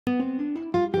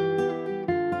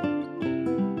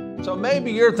So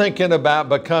maybe you're thinking about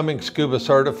becoming scuba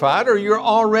certified, or you're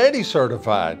already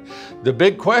certified. The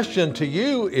big question to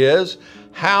you is,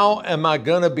 how am I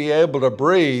going to be able to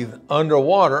breathe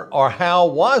underwater, or how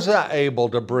was I able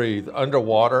to breathe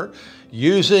underwater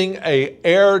using an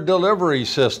air delivery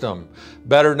system,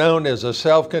 better known as a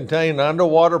self-contained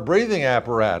underwater breathing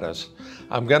apparatus?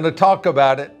 I'm going to talk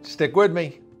about it. Stick with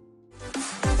me.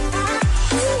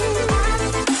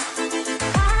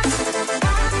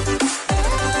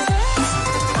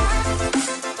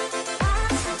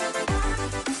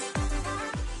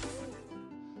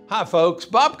 Hi folks,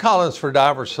 Bob Collins for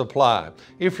Diver Supply.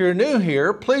 If you're new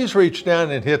here, please reach down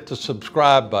and hit the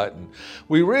subscribe button.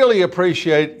 We really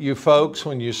appreciate you folks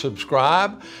when you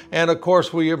subscribe, and of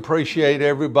course we appreciate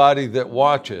everybody that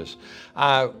watches.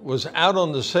 I was out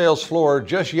on the sales floor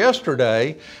just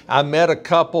yesterday. I met a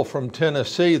couple from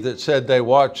Tennessee that said they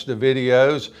watched the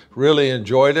videos, really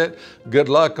enjoyed it. Good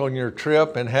luck on your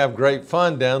trip and have great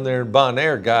fun down there in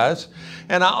Bonaire, guys.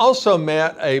 And I also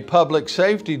met a public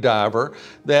safety diver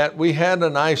that we had a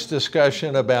nice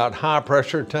discussion about high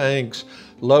pressure tanks,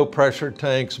 low pressure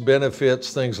tanks,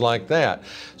 benefits, things like that.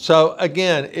 So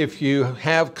again, if you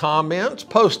have comments,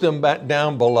 post them back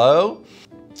down below.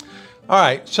 All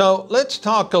right, so let's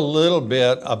talk a little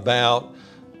bit about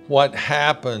what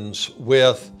happens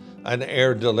with an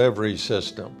air delivery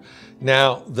system.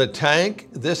 Now, the tank,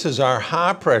 this is our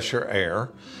high pressure air,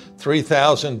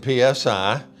 3,000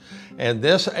 PSI, and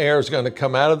this air is going to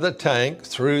come out of the tank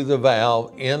through the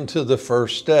valve into the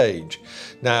first stage.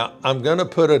 Now, I'm going to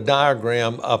put a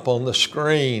diagram up on the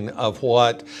screen of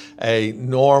what a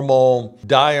normal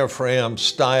diaphragm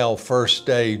style first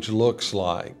stage looks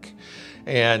like.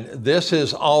 And this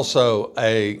is also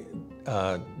a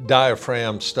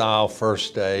diaphragm style first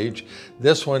stage.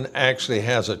 This one actually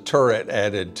has a turret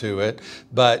added to it,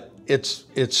 but it's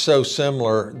so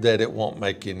similar that it won't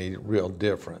make any real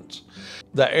difference.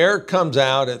 The air comes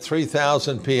out at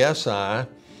 3,000 PSI,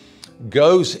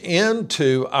 goes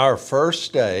into our first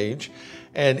stage,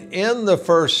 and in the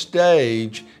first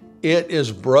stage, it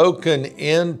is broken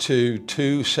into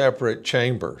two separate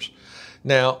chambers.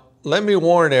 Now, let me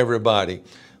warn everybody,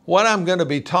 what I'm going to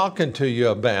be talking to you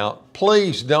about,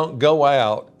 please don't go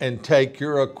out and take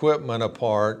your equipment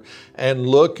apart and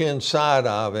look inside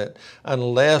of it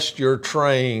unless you're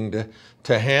trained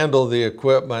to handle the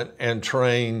equipment and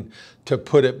trained to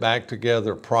put it back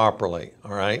together properly,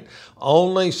 all right?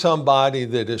 Only somebody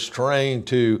that is trained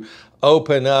to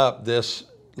open up this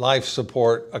life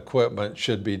support equipment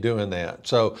should be doing that.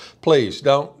 So please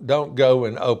don't go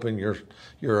and open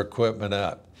your equipment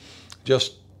up.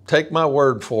 Just take my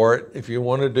word for it. If you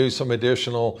want to do some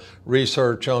additional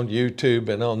research on YouTube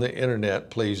and on the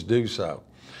internet, please do so.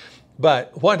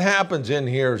 But what happens in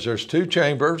here is there's two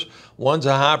chambers. One's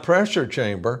a high pressure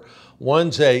chamber.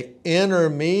 One's a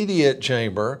intermediate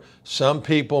chamber. Some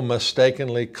people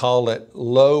mistakenly call it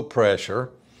low pressure.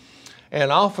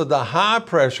 And off of the high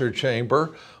pressure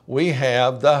chamber, we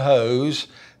have the hose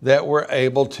that we're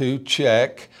able to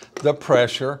check the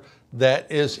pressure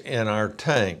that is in our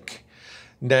tank.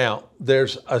 Now,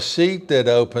 there's a seat that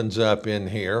opens up in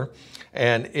here,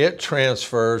 and it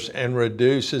transfers and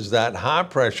reduces that high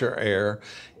pressure air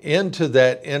into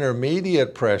that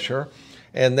intermediate pressure.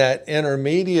 And that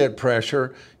intermediate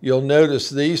pressure, you'll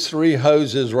notice these three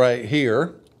hoses right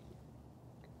here,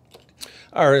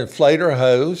 our inflator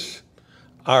hose,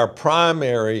 our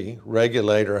primary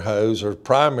regulator hose or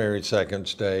primary second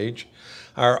stage,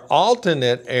 our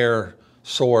alternate air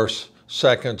source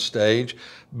second stage,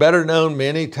 better known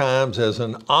many times as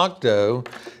an octo.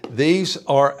 These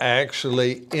are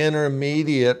actually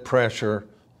intermediate pressure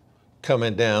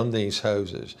coming down these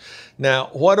hoses. Now,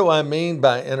 what do I mean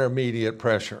by intermediate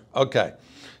pressure? Okay,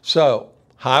 so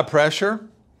high pressure,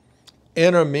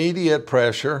 intermediate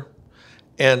pressure,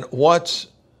 and what's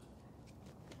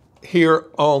here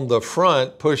on the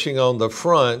front, pushing on the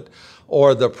front,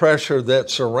 or the pressure that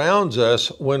surrounds us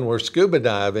when we're scuba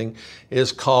diving,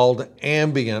 is called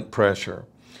ambient pressure.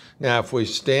 Now, if we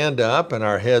stand up and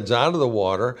our head's out of the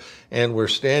water and we're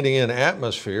standing in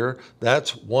atmosphere,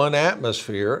 that's 1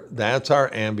 atmosphere, that's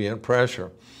our ambient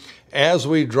pressure. As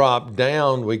we drop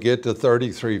down, we get to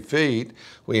 33 feet,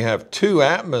 we have 2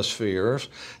 atmospheres,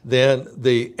 then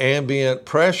the ambient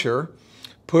pressure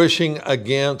pushing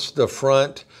against the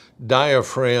front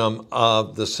diaphragm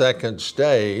of the second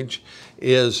stage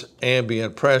is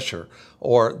ambient pressure,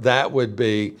 or that would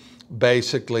be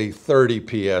basically 30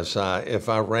 PSI if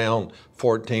I round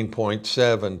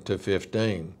 14.7 to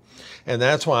 15. And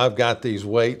that's why I've got these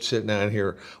weights sitting down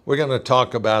here. We're going to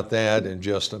talk about that in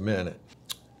just a minute.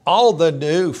 All the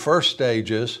new first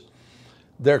stages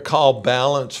they're called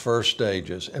balanced first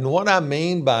stages. And what I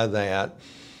mean by that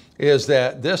is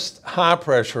that this high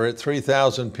pressure at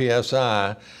 3,000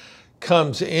 psi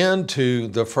comes into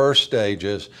the first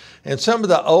stages. And some of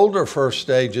the older first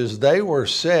stages, they were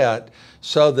set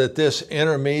so that this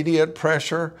intermediate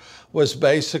pressure was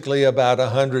basically about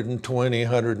 120,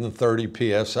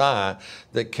 130 psi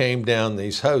that came down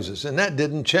these hoses. And that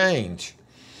didn't change.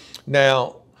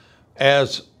 Now,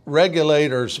 as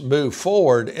regulators move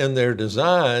forward in their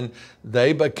design,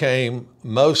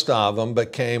 most of them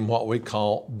became what we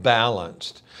call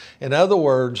balanced. In other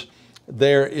words,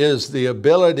 there is the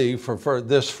ability for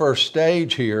this first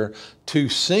stage here to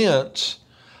sense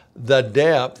the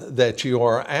depth that you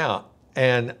are at.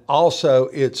 And also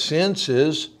it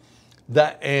senses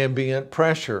the ambient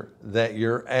pressure that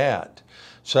you're at.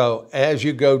 So as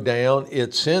you go down,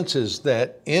 it senses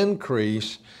that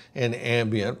increase in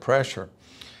ambient pressure.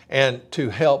 And to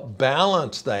help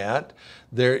balance that,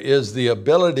 there is the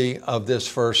ability of this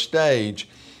first stage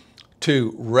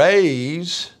to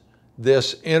raise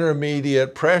this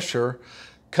intermediate pressure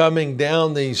coming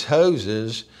down these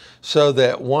hoses so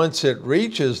that once it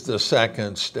reaches the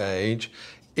second stage,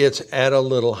 it's at a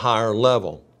little higher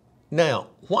level. Now,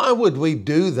 why would we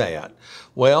do that?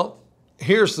 Well,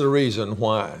 here's the reason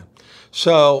why.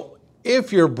 So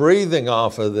if you're breathing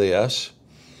off of this,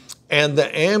 and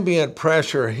the ambient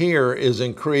pressure here is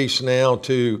increased now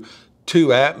to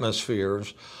 2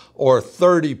 atmospheres or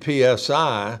 30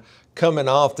 psi coming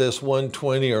off this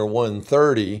 120 or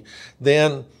 130,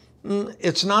 then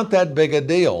it's not that big a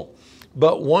deal.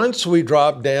 But once we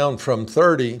drop down from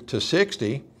 30 to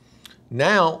 60,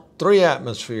 now 3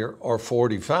 atmosphere or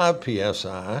 45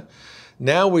 psi,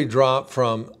 now we drop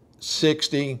from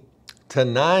 60 to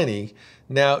 90,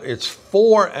 now it's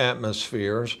 4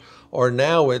 atmospheres, or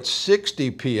now it's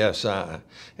 60 psi.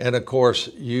 And of course,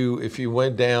 if you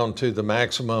went down to the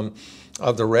maximum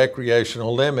of the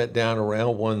recreational limit down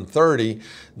around 130,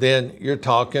 then you're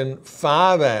talking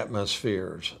 5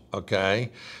 atmospheres,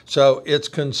 okay? So it's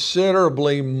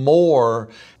considerably more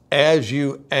as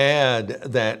you add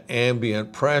that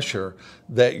ambient pressure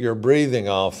that you're breathing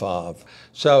off of.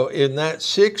 So in that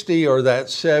 60 or that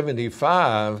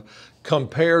 75,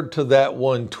 compared to that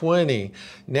 120,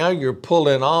 now you're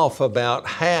pulling off about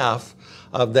half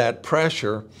of that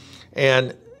pressure,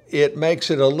 and it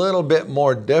makes it a little bit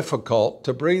more difficult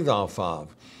to breathe off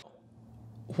of.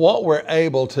 What we're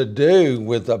able to do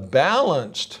with a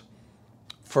balanced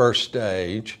first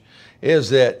stage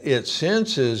is that it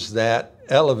senses that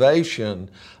elevation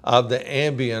of the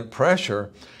ambient pressure,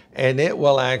 and it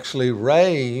will actually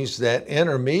raise that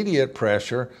intermediate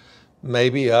pressure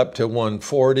maybe up to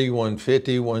 140,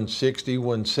 150, 160,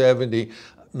 170,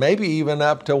 maybe even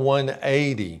up to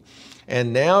 180.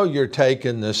 And now you're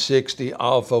taking the 60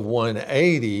 off of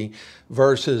 180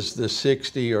 versus the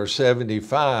 60 or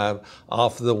 75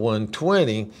 off the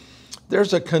 120.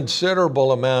 There's a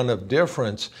considerable amount of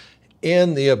difference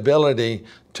in the ability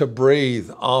to breathe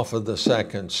off of the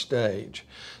second stage.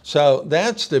 So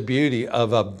that's the beauty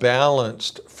of a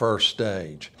balanced first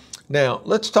stage. Now,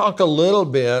 let's talk a little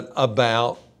bit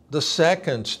about the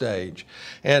second stage.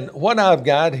 And what I've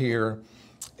got here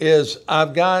is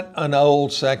I've got an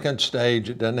old second stage.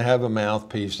 It doesn't have a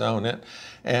mouthpiece on it.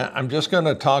 And I'm just going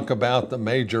to talk about the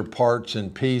major parts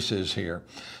and pieces here.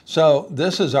 So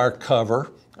this is our cover,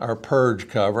 our purge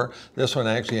cover. This one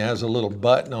actually has a little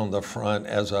button on the front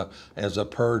as a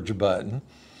purge button.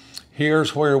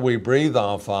 Here's where we breathe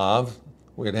off of.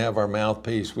 We'd have our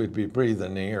mouthpiece we'd be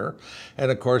breathing here. And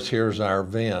of course, here's our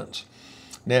vents.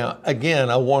 Now,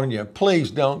 again, I warn you,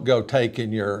 please don't go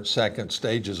taking your second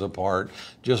stages apart.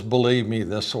 Just believe me,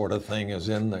 this sort of thing is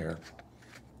in there.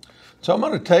 So I'm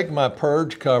going to take my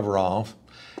purge cover off.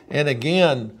 And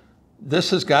again,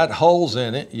 this has got holes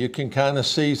in it. You can kind of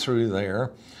see through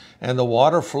there. And the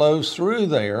water flows through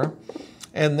there.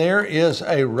 And there is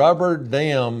a rubber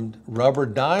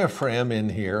diaphragm in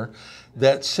here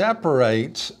that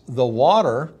separates the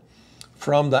water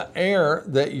from the air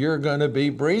that you're going to be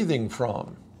breathing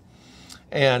from.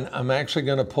 And I'm actually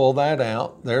going to pull that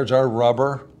out. There's our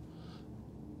rubber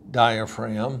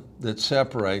diaphragm that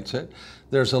separates it.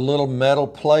 There's a little metal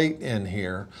plate in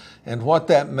here. And what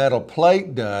that metal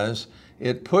plate does,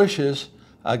 it pushes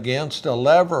against a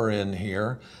lever in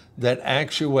here that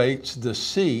actuates the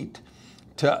seat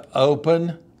to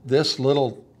open this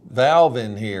little valve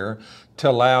in here to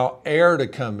allow air to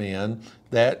come in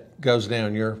that goes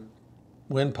down your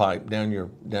windpipe, down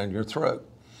your throat.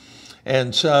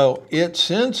 And so it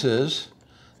senses,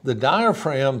 the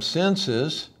diaphragm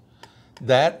senses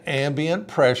that ambient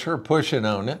pressure pushing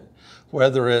on it,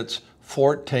 whether it's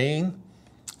 14,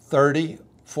 30,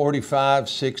 45,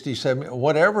 60, 70,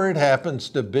 whatever it happens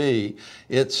to be,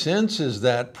 it senses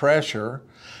that pressure.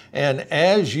 And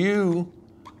as you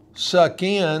suck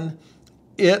in,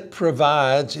 it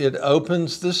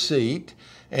opens the seat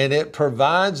and it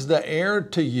provides the air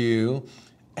to you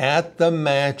at the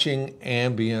matching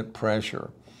ambient pressure.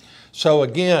 So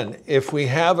again, if we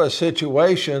have a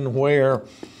situation where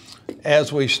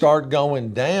as we start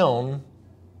going down,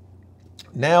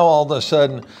 now all of a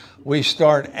sudden we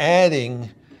start adding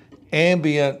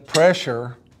ambient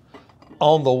pressure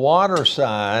on the water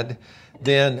side,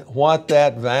 then what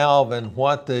that valve and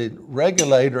what the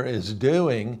regulator is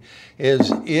doing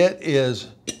is it is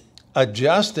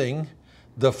adjusting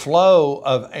the flow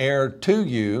of air to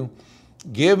you,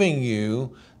 giving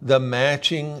you the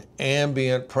matching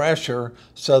ambient pressure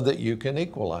so that you can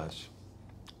equalize.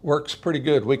 Works pretty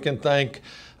good. We can thank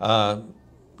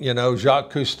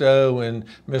Jacques Cousteau and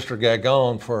Mr.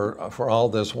 Gagon for all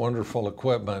this wonderful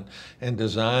equipment and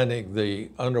designing the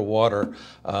underwater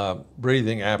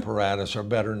breathing apparatus, or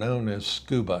better known as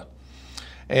Scuba.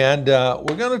 And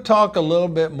we're going to talk a little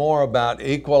bit more about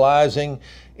equalizing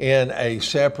in a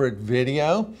separate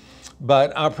video,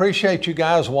 but I appreciate you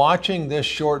guys watching this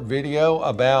short video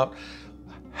about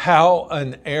how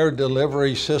an air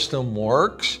delivery system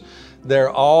works.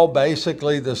 They're all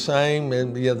basically the same,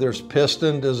 and there's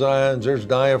piston designs, there's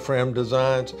diaphragm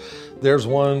designs, there's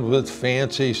one with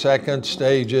fancy second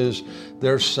stages,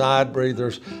 there's side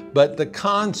breathers, but the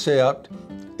concept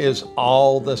is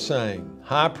all the same.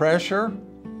 High pressure,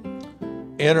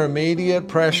 intermediate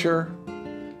pressure,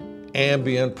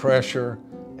 ambient pressure,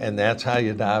 and that's how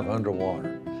you dive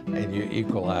underwater and you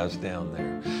equalize down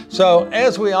there. So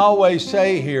as we always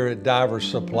say here at Diver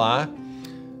Supply,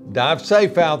 dive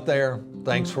safe out there.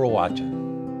 Thanks for watching.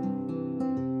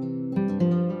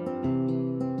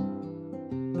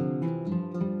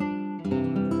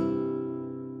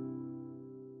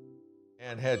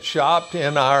 And had shopped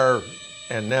in our,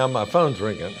 and now my phone's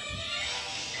ringing.